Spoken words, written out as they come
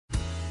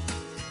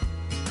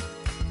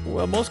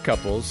Well, most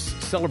couples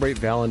celebrate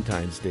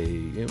Valentine's Day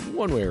in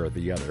one way or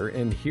the other,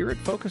 and here at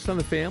Focus on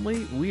the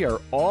Family, we are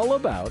all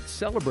about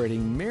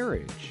celebrating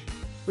marriage.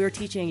 We were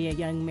teaching a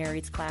young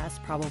marrieds class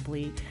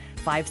probably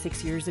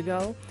 5-6 years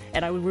ago,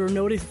 and we were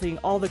noticing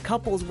all the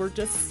couples were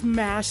just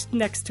smashed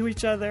next to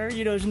each other.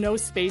 You know, there's no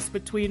space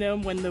between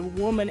them. When the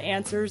woman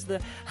answers, the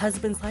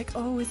husband's like,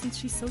 oh, isn't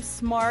she so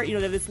smart? You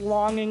know, this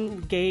longing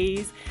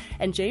gaze.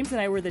 And James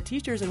and I were the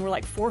teachers, and we're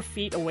like 4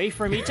 feet away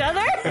from each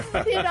other.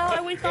 You know,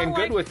 and we felt and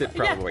good with it,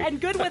 probably. Yeah, and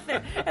good with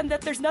it, and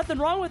that there's nothing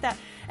wrong with that.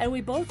 And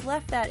we both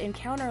left that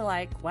encounter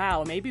like,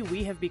 wow, maybe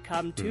we have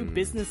become too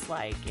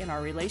businesslike in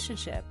our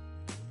relationship.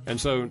 And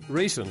so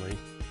recently,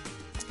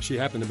 she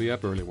happened to be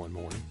up early one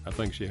morning. I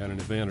think she had an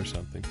event or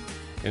something.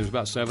 And it was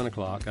about 7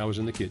 o'clock. I was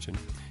in the kitchen,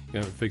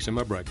 fixing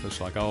my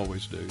breakfast like I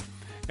always do.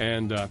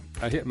 And I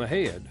hit my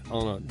head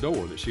on a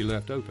door that she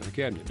left open, a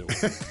cabinet door.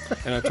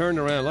 And I turned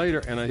around later,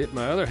 and I hit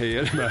my other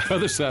head, my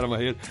other side of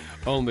my head,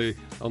 on the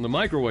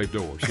microwave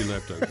door she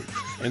left open.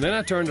 And then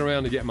I turned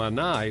around to get my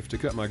knife to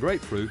cut my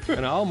grapefruit,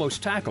 and I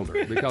almost tackled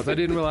her because I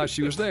didn't realize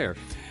she was there.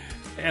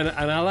 And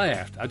I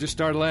laughed. I just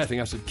started laughing.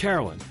 I said,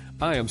 Carolyn,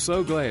 I am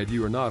so glad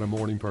you are not a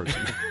morning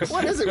person.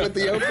 What is it with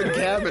the open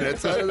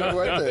cabinets? I don't know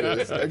what that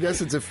is. I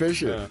guess it's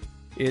efficient.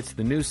 It's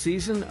the new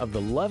season of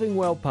the Loving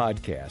Well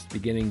podcast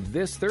beginning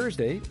this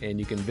Thursday, and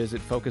you can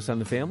visit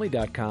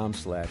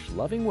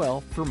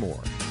focusonthefamily.com/lovingwell for more.